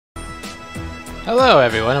Hello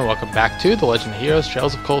everyone and welcome back to The Legend of Heroes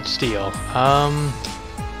Trails of Cold Steel.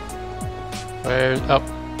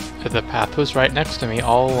 The path was right next to me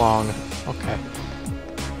all along. Okay.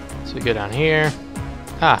 So we go down here.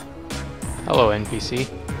 Ah. Hello NPC.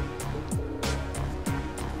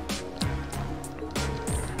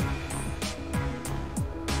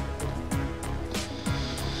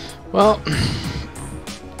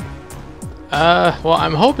 Well,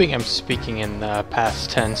 I'm hoping I'm speaking in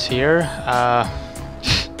past tense here,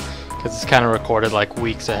 because it's kind of recorded like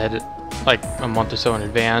weeks ahead, like a month or so in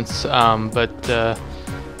advance, but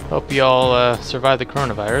hope you all survive the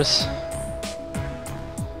coronavirus.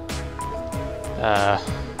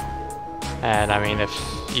 And I mean, if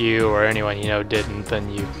you or anyone you know didn't,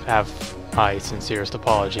 then you have my sincerest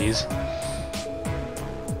apologies.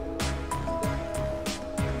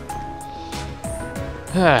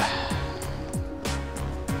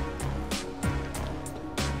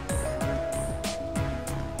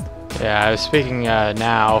 Yeah, I was speaking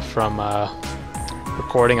now from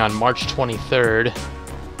recording on March 23rd.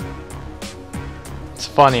 It's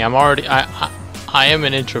funny, I am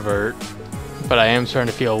an introvert, but I am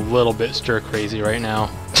starting to feel a little bit stir crazy right now.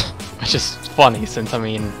 Which is funny since, I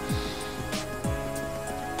mean,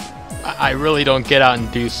 I really don't get out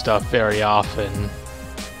and do stuff very often.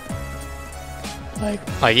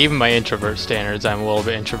 Like even my introvert standards, I'm a little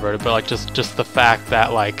bit introverted, but like just the fact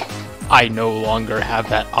that like I no longer have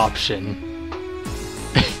that option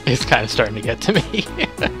is kind of starting to get to me.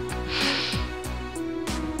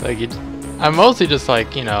 I'm mostly just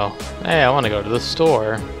like, you know, hey, I want to go to the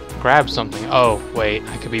store, grab something. Oh, wait,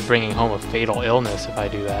 I could be bringing home a fatal illness if I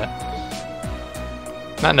do that.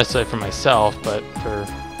 Not necessarily for myself, but for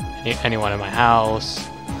anyone in my house.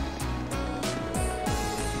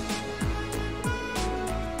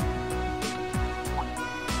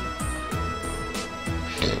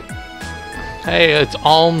 Hey, it's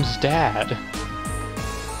Alm's dad.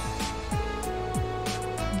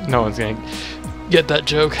 No one's gonna get that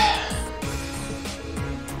joke.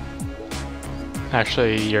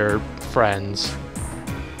 Actually, your friends.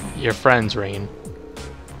 Your friends, Rain.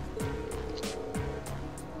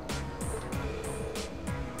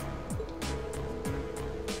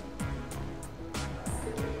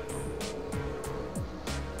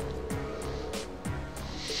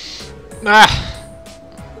 Ah!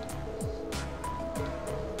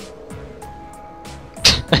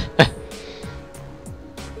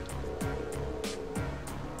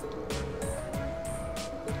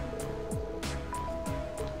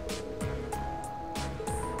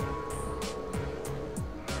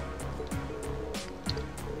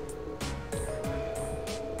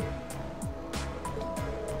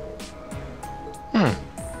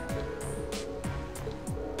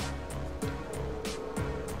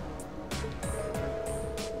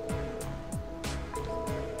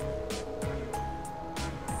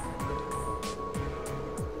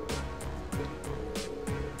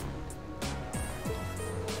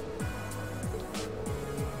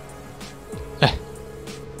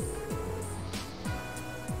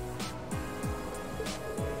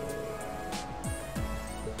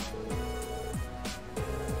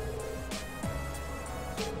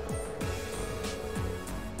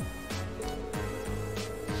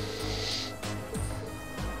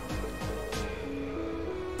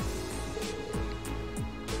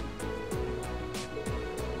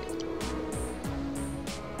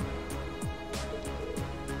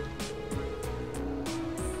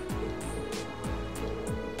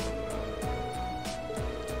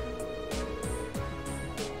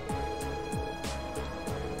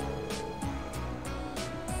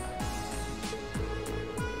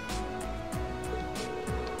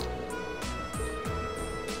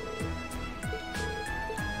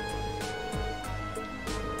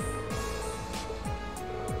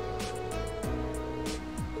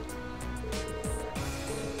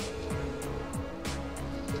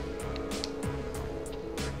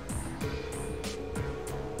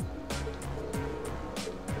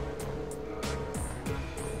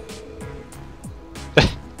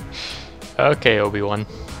 Okay, Obi-Wan.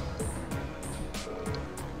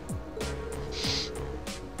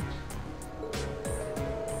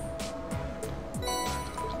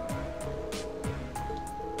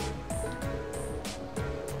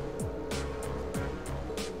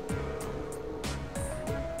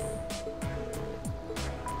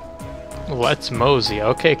 Let's mosey.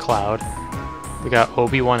 Okay, Cloud. We got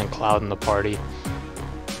Obi-Wan and Cloud in the party.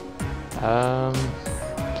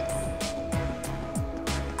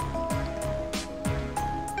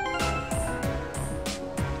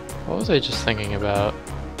 What was I just thinking about?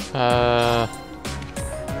 I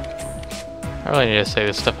really need to say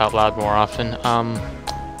this stuff out loud more often.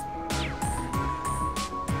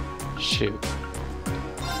 Shoot.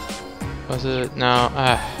 Was it? No,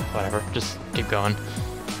 whatever. Just keep going.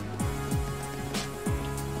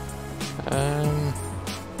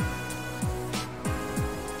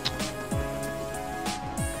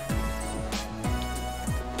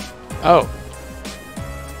 Oh.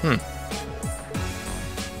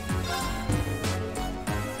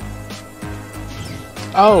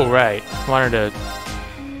 Oh, right. Wanted to...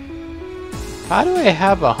 How do I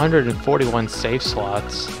have 141 save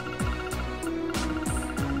slots?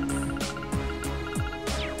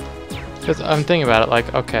 Because I'm thinking about it,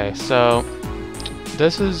 like, okay, so...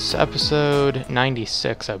 This is episode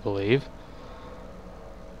 96, I believe.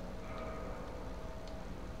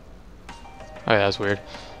 Oh, yeah, that's weird.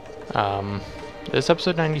 This is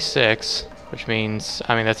episode 96, which means,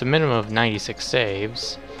 I mean, that's a minimum of 96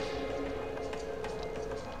 saves.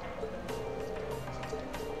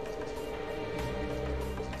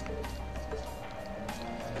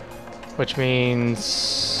 Which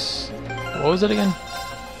means... What was it again?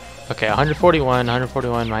 Okay, 141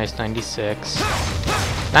 minus 96.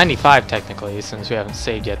 95 technically, since we haven't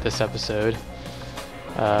saved yet this episode.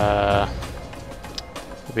 Would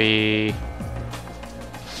be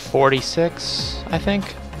 46, I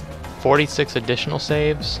think. 46 additional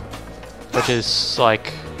saves, which is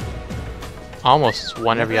like almost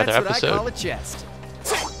one every other episode. Guess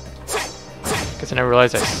I never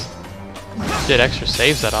realized I did extra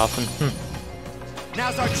saves that often.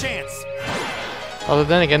 Now's our chance. Although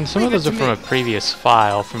then again, some of those are from a previous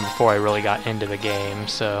file from before I really got into the game,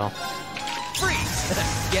 so... Freeze!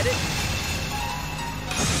 Get it?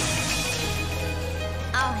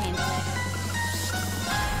 I'll handle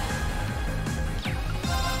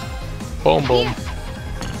it. Boom, boom.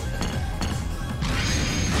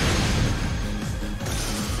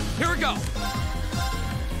 Here we go.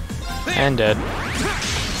 And dead.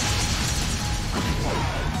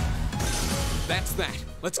 That's that.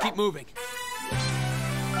 Let's keep moving.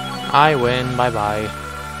 I win, bye-bye.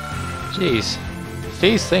 Jeez.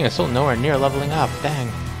 Fee's thing is still nowhere near leveling up, dang.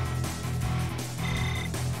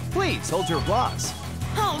 Please, hold your applause.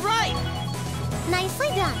 All right. Nicely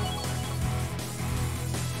done.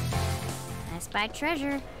 I spy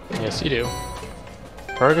treasure. Yes, you do.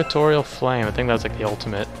 Purgatorial Flame, I think that's like the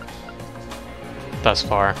ultimate thus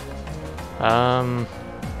far.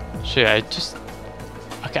 Shit,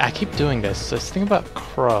 okay, I keep doing this. This thing about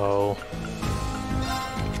Crow.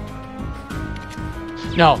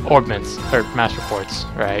 No, Orb Mints, or Master Quartz,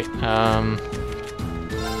 right. I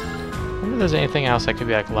wonder if there's anything else I could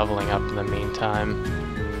be like leveling up in the meantime.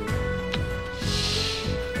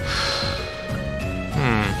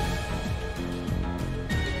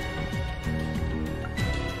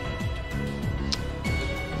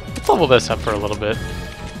 Let's level this up for a little bit.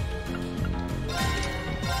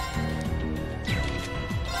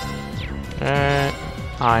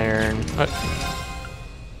 Iron.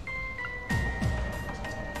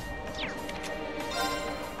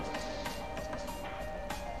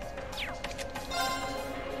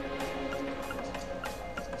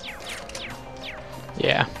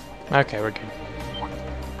 Yeah. Okay, we're good.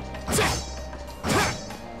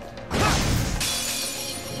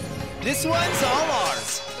 This one's all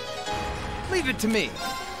ours. Leave it to me.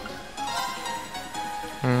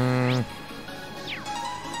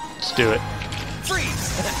 Let's do it.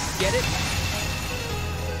 Freeze! Get it?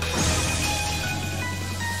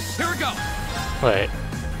 Here we go. Wait.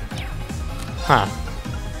 Huh.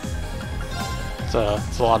 It's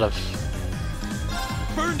a lot of...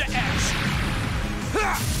 Burn to ash.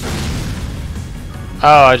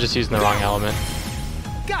 Oh, I just used the wrong element.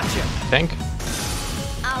 Gotcha. I think.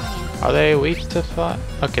 I'll handle it. Are they weak to fire?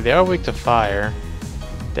 Okay, they are weak to fire.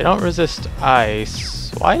 They don't resist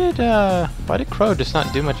ice. Why did Crow just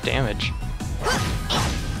not do much damage?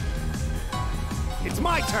 It's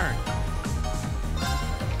my turn.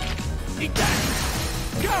 Eat that.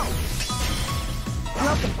 Go.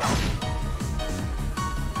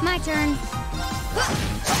 My turn.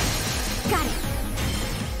 Got it.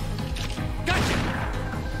 Gotcha.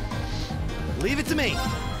 Leave it to me.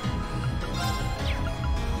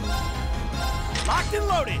 Locked and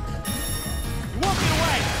loaded. You won't get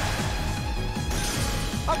away.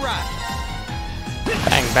 All right.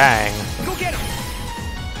 Bang, bang. Go get him.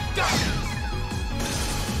 Go.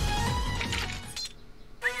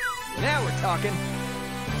 Now we're talking.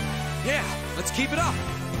 Yeah, let's keep it up.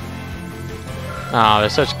 Oh, they're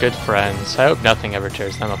such good friends. I hope nothing ever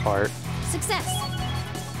tears them apart. Success.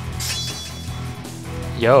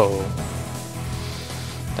 Yo.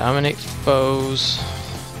 Dominate foes.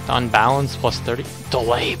 Unbalance plus 30.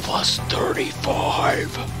 Delay plus 35.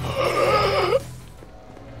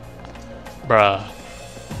 Bruh.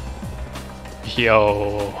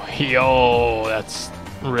 Yo, that's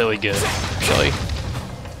really good, actually.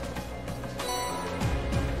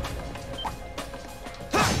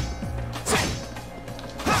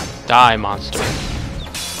 Die, monster.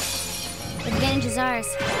 Advantage is ours.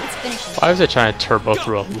 Let's finish it. Why was I trying to turbo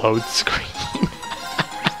through a load screen?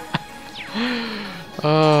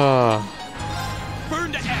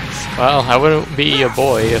 Well, I wouldn't be a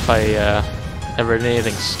boy if I ever did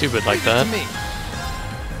anything stupid like that.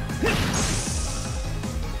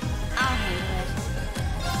 I'll handle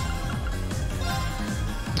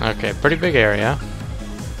it. Okay, pretty big area.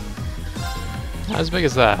 Not as big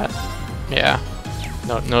as that. Yeah.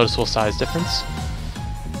 No noticeable size difference.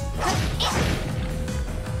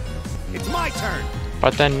 It's my turn.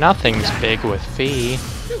 But then nothing's big with Fee.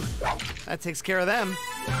 That takes care of them.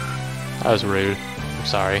 That was rude. I'm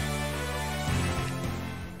sorry.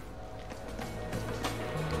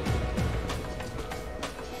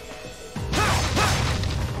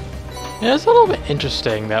 Yeah, it's a little bit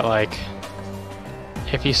interesting that, like,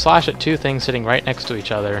 if you slash at two things sitting right next to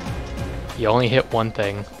each other, you only hit one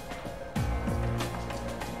thing.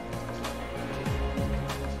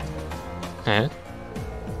 Eh?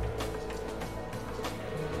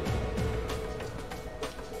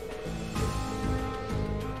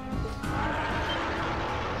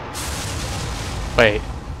 Wait.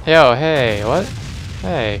 Yo, hey, what?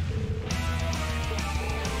 Hey.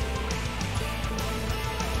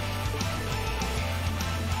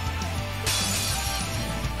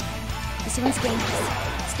 This one's dangerous.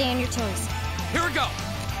 Stay on your toes. Here we go.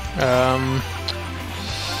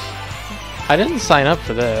 I didn't sign up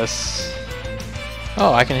for this.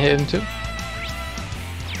 Oh, I can hit him too.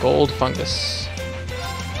 Gold fungus.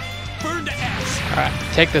 Burn to ash. Alright,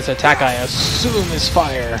 take this attack I assume is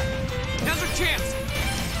fire. Now's a chance.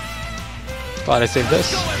 Glad I saved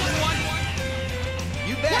this. Go, everyone.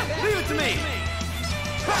 You bet. Leave it to me.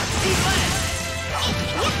 Take this.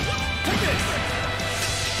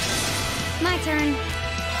 My turn.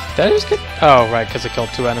 Did I just get... Oh, right, because I killed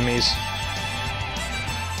two enemies.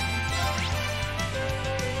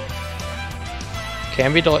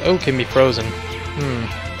 Can be delayed. Oh, can be frozen. 1,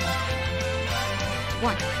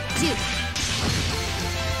 2.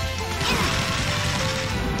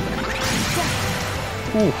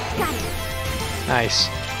 Ooh, Got it. nice.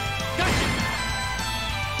 Gotcha.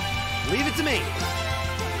 Leave it to me.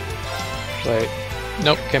 Wait.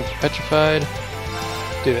 Nope, can't be petrified.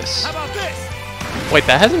 Do this. How about this? Wait,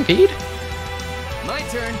 that hasn't peed? My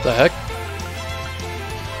turn. The heck?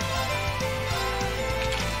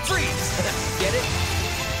 Freeze. Get it?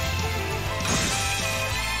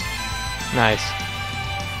 Nice.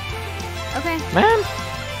 Okay. Man!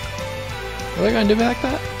 Are they gonna do me like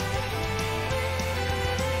that?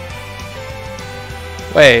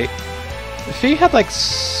 Wait. She had like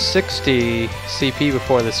 60 CP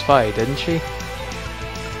before this fight, didn't she?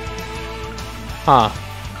 Huh.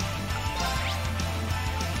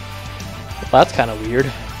 Well, that's kind of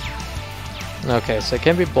weird. Okay, so it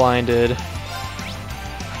can't be blinded.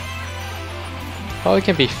 Probably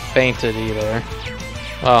can't be fainted either.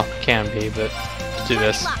 Well, can be, but let's do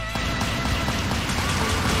this.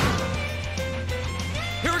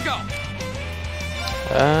 Here we go.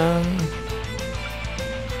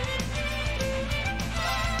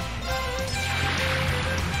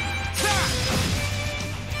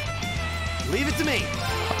 Leave it to me.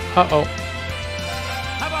 Uh-oh.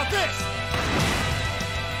 How about this?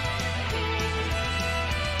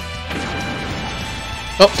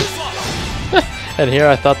 Oh! And here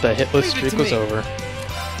I thought the hitless Leave it streak to was me. over.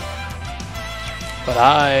 But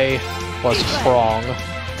I was wrong.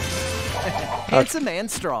 Handsome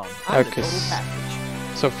and strong. I'm the Okay. total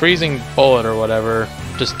package. So freezing bullet or whatever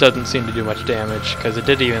just doesn't seem to do much damage, because it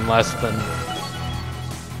did even less than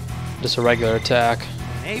just a regular attack.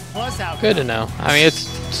 A+ out. Good to know. I mean, it's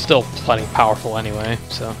still plenty powerful anyway,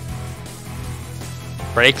 so.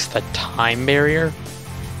 Breaks the time barrier?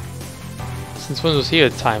 Since when was he a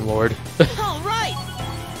Time Lord? All right.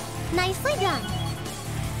 Nicely done.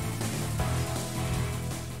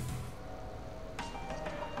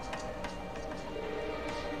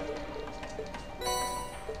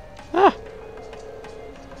 Ah!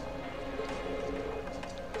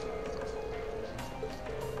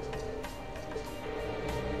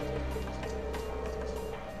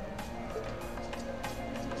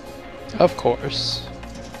 Of course.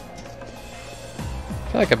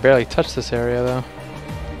 I feel like I barely touched this area though.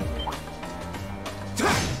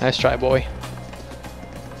 Nice try, boy.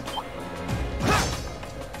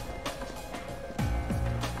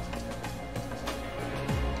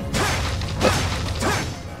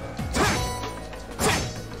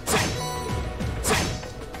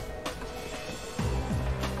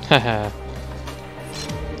 Haha.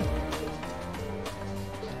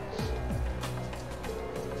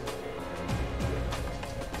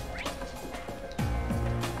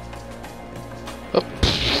 Oh.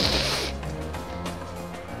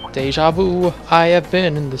 Deja vu, I have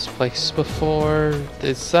been in this place before.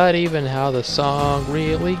 Is that even how the song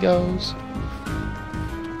really goes?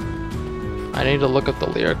 I need to look up the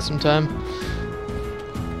lyrics sometime.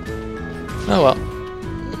 Oh well,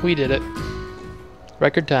 we did it.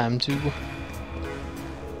 Record time too.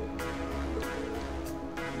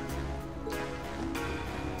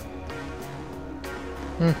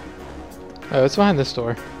 Oh, it's behind this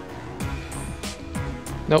door.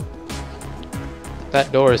 Nope.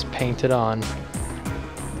 That door is painted on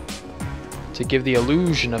to give the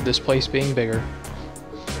illusion of this place being bigger.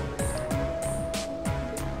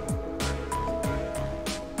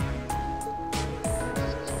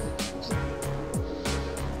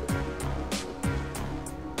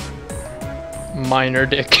 Minor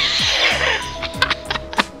dick.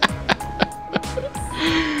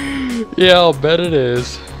 Yeah, I'll bet it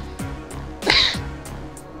is.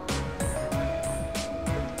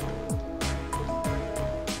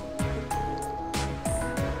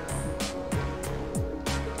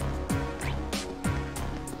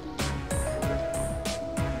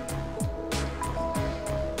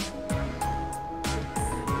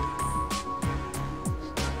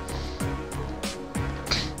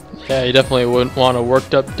 Yeah, you definitely wouldn't want a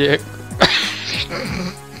worked up dick.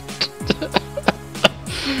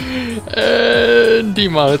 And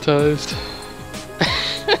demonetized.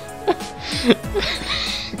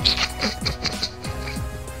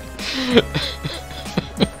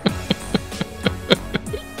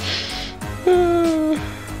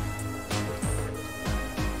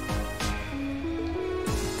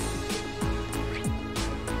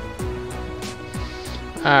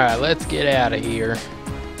 Alright, let's get out of here.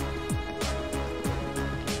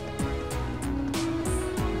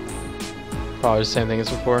 Probably the same thing as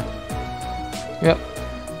before. Yep.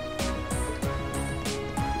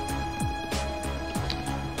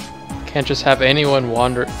 Can't just have anyone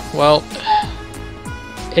wander. Well,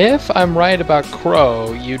 if I'm right about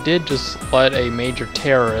Crow, you did just let a major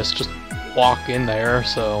terrorist just walk in there,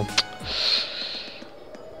 so.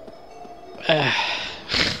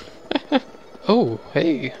 Oh,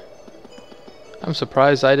 hey. I'm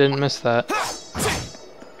surprised I didn't miss that.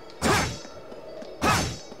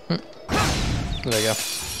 There you go.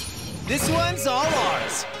 This one's all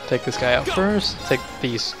ours. Take this guy out first. Take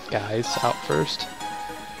these guys out first.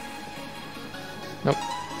 Nope.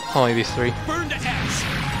 Only these three. Burn to ash.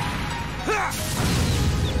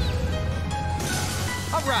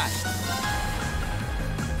 All right.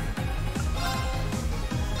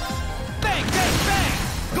 Bang, bang, bang.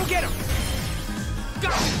 Go get him. Go.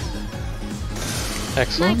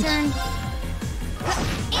 Excellent. My turn.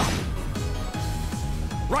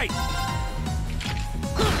 Right.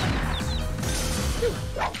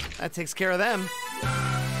 That takes care of them.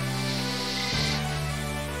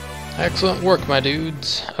 Excellent work, my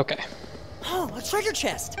dudes. Okay. Oh, a treasure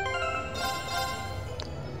chest.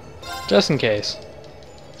 Just in case.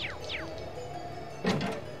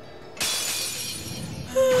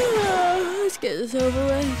 Let's get this over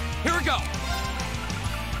with. Here we go.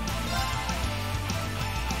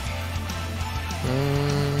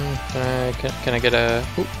 Can I get a...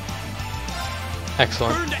 Ooh.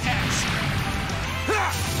 Excellent. Burn to ash.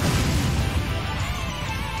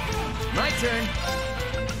 My turn.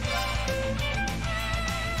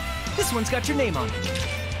 This one's got your name on it.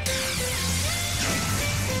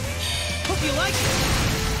 Hope you like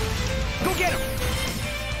it. Go get him.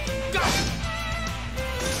 Go.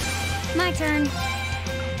 My turn.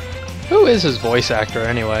 Who is his voice actor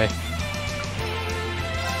anyway?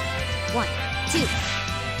 1, 2.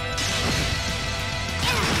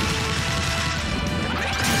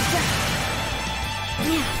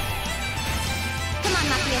 Come on,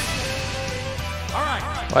 Matthias. All right.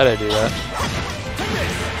 Why'd I do that?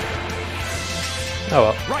 Oh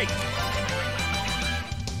well. Right.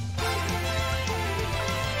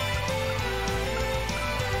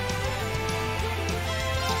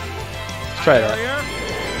 Let's try it out.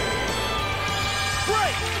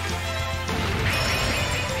 Right.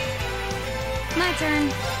 My turn.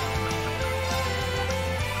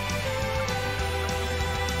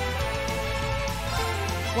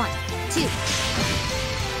 One, two.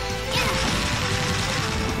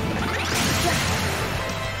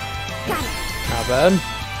 Got it. Not bad.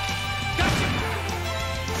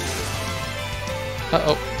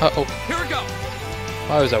 Uh-oh, uh-oh. Here we go.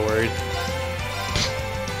 Why was I worried?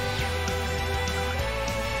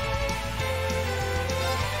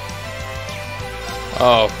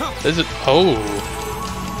 Oh, this is. Oh.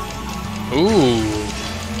 Ooh.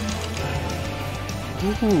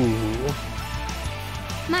 Ooh.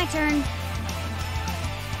 My turn.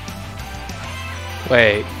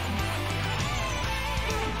 Wait.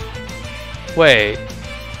 Wait.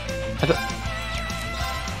 I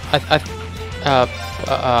thought.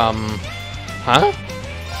 Huh?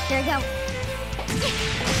 Here I go.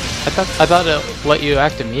 I thought it let you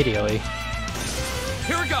act immediately.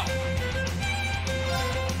 Here we go.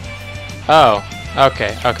 Oh.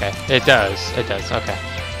 Okay. Okay. It does. It does. Okay.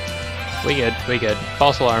 We good. We good.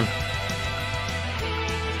 False alarm.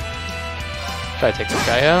 Try to take this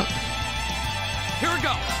guy out. Here we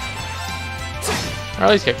go. Or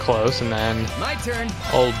at least get close, and then My turn.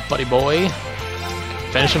 old buddy boy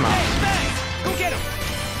finish him off. Bang! Go get him.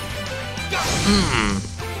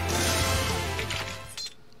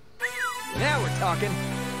 Now we're talking.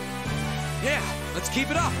 Yeah, let's keep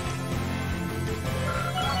it up.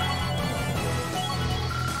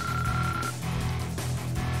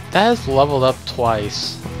 That has leveled up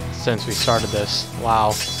twice since we started this.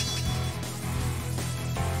 Wow.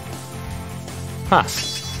 Huh.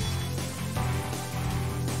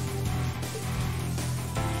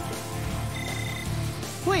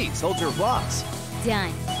 Please hold your applause.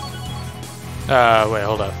 Done. Wait,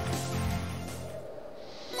 hold up.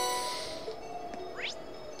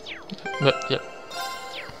 Yep.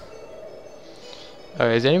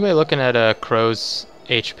 Okay, is anybody looking at Crow's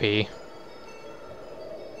HP?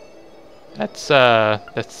 That's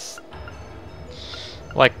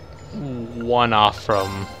like one off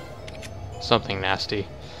from something nasty.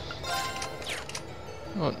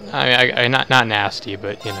 Well, I not nasty,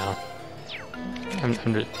 but you know,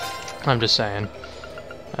 I'm just saying.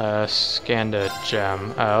 Scanned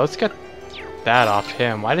gem. Let's get that off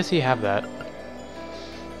him. Why does he have that?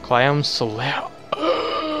 Clium Solare.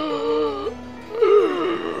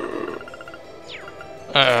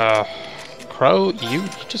 Crow, you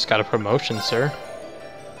just got a promotion, sir.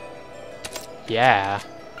 Yeah.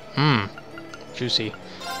 Juicy.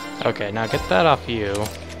 Okay, now get that off you.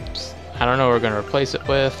 I don't know what we're gonna replace it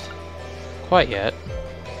with quite yet.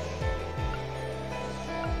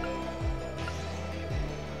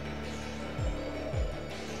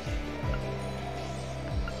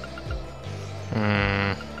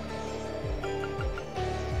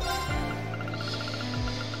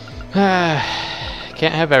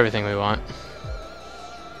 Can't have everything we want.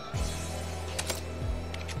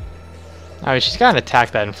 I mean, she's got an attack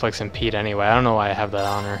that inflicts impede anyway. I don't know why I have that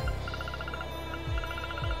on her.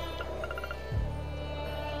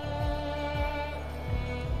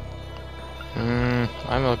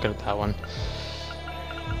 I'm looking at that one.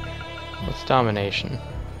 What's domination?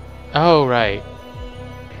 Oh, right.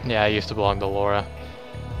 Yeah, I used to belong to Laura.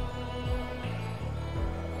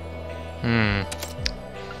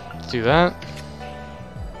 Let's do that.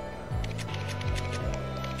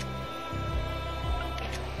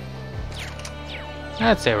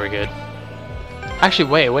 I'd say we're good. Actually,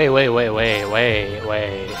 wait.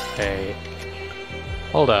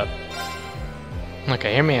 Hold up.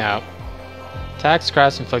 Okay, hear me out. Attacks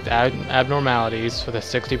crafts inflict abnormalities with a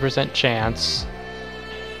 60% chance.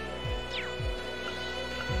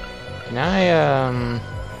 Can I,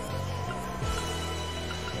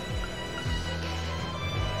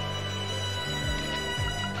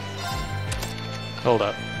 hold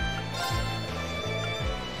up.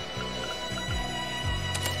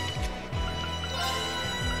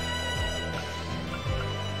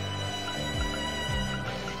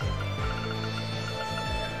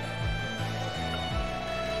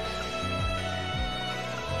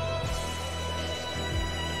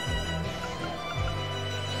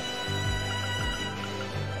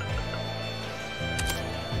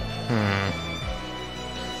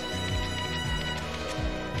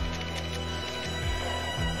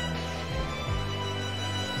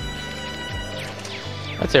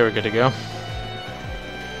 I'd say we're good to go.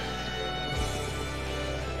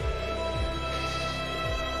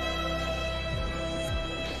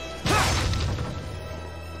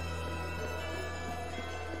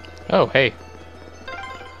 Oh, hey.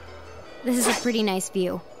 This is a pretty nice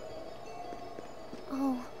view.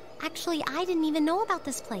 Oh, actually, I didn't even know about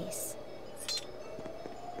this place.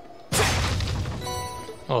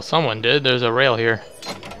 Well, someone did. There's a rail here.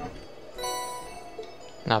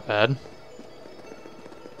 Not bad.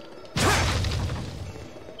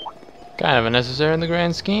 Kind of unnecessary in the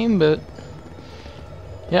grand scheme, but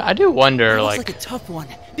yeah, I do wonder, That like looks like a tough one.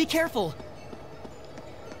 Be careful.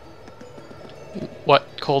 what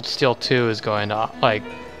Cold Steel 2 is going to like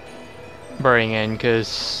bring in,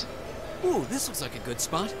 because Ooh, this looks like a good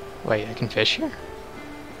spot. wait, I can fish here?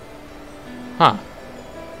 Huh.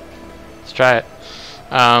 Let's try it.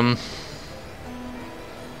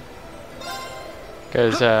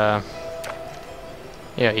 Because,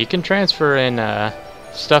 yeah, you can transfer in,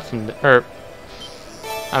 stuff from, or,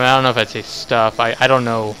 I mean, I don't know if I'd say stuff. I don't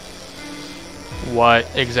know what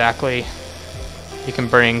exactly you can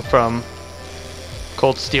bring from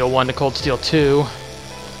Cold Steel 1 to Cold Steel 2.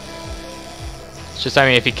 It's just, I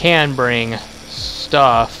mean, if you can bring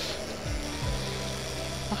stuff,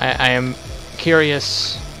 I am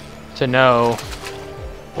curious to know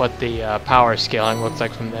what the power scaling looks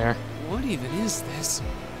like from there. What even is this?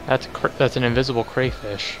 That's an invisible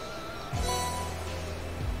crayfish.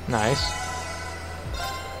 Nice.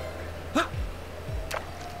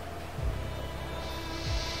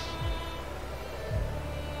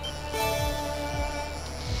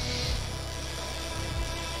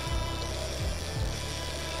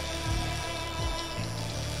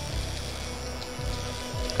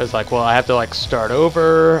 Because, like, well, I have to, like, start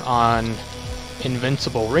over on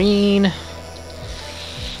Invincible Reen.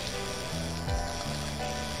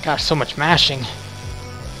 Gosh, so much mashing.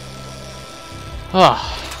 Oh,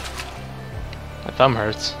 my thumb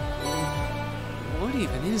hurts. What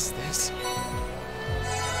even is this?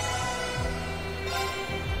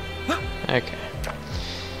 Okay.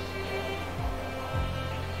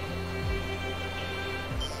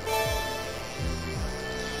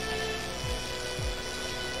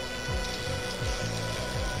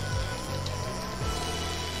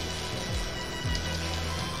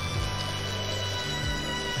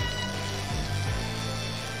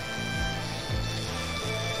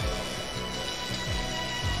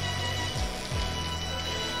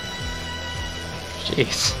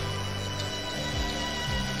 Jeez.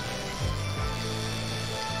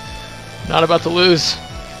 Not about to lose.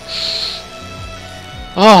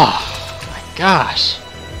 Oh my gosh.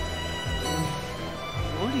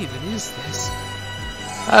 What even is this?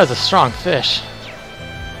 That is a strong fish.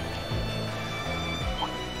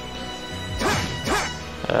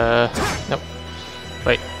 Nope.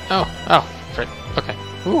 Wait. Oh, frick. Okay.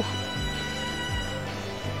 Ooh.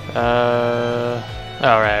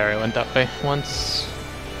 Oh, right, I already went that way once.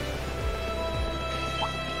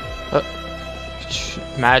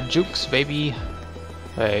 Mad Jukes, baby.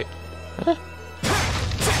 Wait. Huh?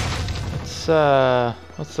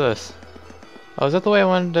 What's this? Oh, is that the way I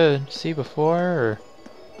wanted to see before, or?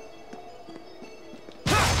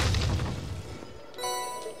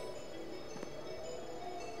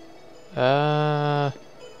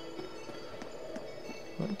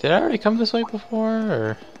 Did I already come this way before,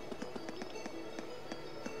 or?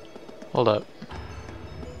 Hold up.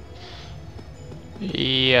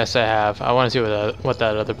 Yes, I have. I want to see what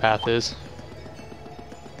that other path is.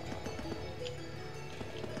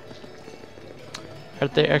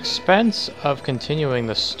 At the expense of continuing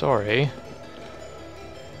the story.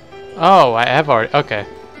 Oh, I have already. Okay,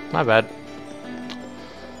 my bad.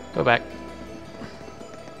 Go back.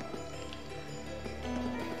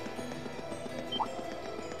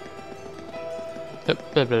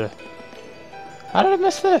 How did I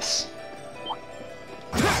miss this?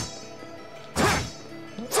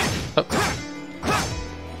 Oh.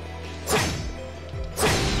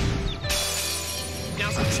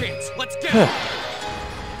 Now's our chance. Let's go.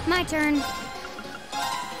 My turn.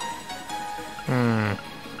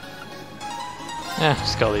 Yeah,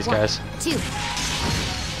 just kill these guys. 2.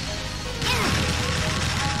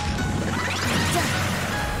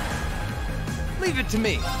 Leave it to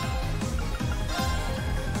me.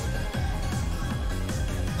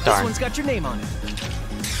 Darn. This one's got your name on it.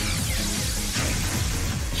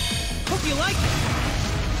 Hope you like it.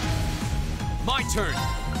 My turn.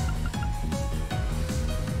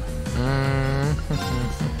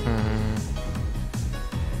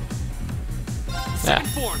 Second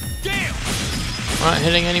form. Gale. I'm not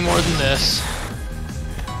hitting any more than this.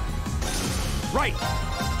 Right.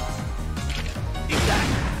 Eat that.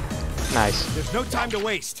 Nice. There's no time to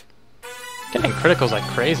waste. Getting criticals like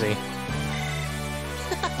crazy.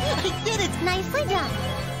 I did it! Nicely done!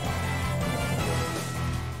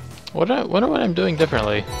 Wonder what I'm doing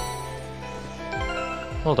differently.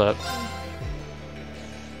 Hold up.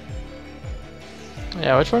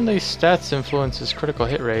 Yeah, which one of these stats influences critical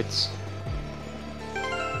hit rates?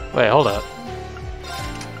 Wait, hold up.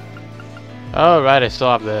 Oh, right, I still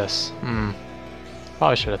have this.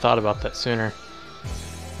 Probably should have thought about that sooner.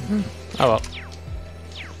 Oh well.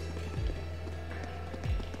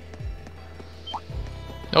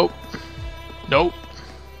 Nope. Nope.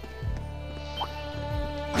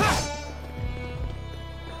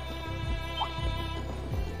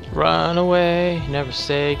 Run away, never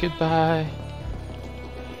say goodbye.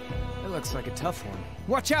 That looks like a tough one.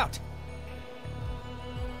 Watch out!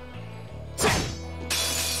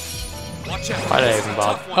 Watch out. Why did I even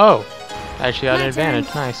bother? Oh! I actually got My an advantage.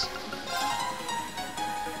 turn. Nice.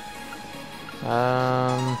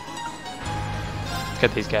 Let's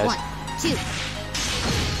get these guys. 1, 2.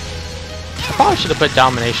 I probably should have put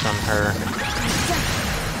domination on her.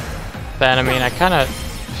 Then, I mean, I kind of...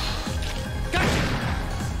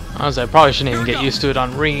 Honestly, I probably shouldn't even get used to it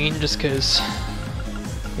on Reen, just because,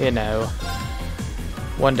 you know,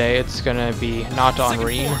 one day it's gonna be not on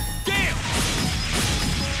Reen.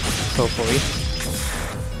 Hopefully.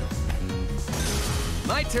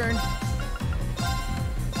 My turn.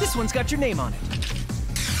 This one's got your name on it.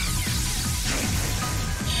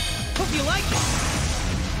 Hope you like it.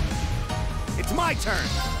 It's my turn.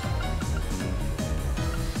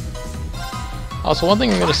 Also, one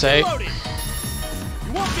thing I'm gonna say, Loaded.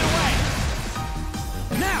 You won't get away.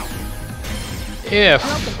 Now.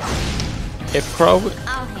 if Crow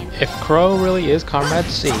I'll handle it. if Crow really is Comrade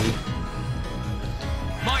C,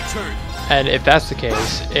 My turn. and if that's the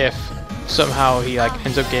case, if somehow he like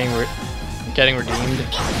ends up getting redeemed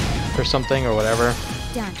or something or whatever,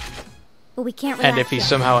 Done. But we can't and relax if he yet.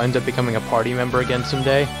 somehow ends up becoming a party member again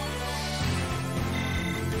someday,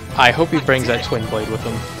 I hope he brings that twin blade with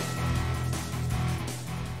him.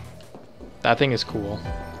 That thing is cool.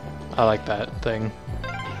 I like that thing.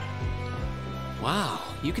 Wow,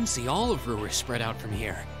 you can see all of Ruhr spread out from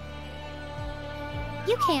here.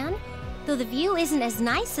 You can, though the view isn't as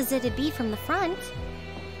nice as it'd be from the front.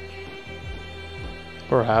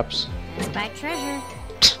 Perhaps. Despite treasure.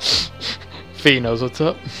 Fee knows what's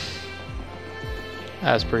up.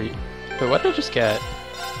 That's pretty... Wait, what did I just get?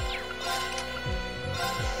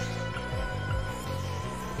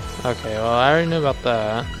 Okay, well, I already knew about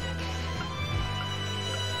that.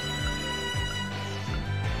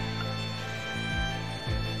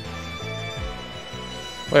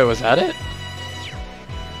 Wait, was that it?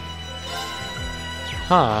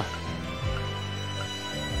 Huh.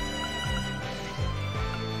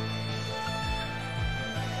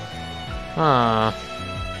 Huh.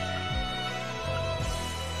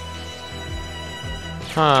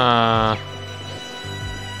 Huh.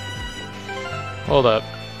 Hold up.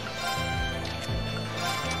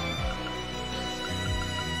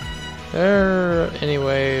 There any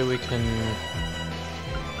way we can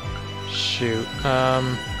shoot?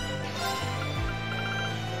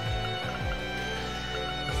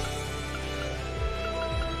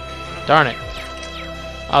 Darn it.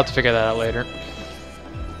 I'll have to figure that out later.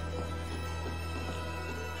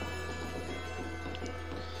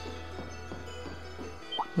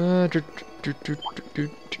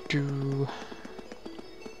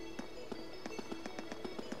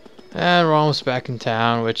 And we're almost back in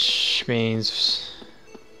town, which means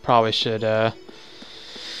probably should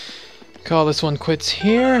call this one quits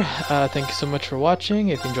here. Thank you so much for watching.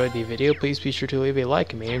 If you enjoyed the video, please be sure to leave a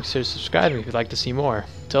like and make sure to subscribe if you'd like to see more.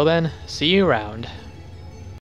 Till then, see you around.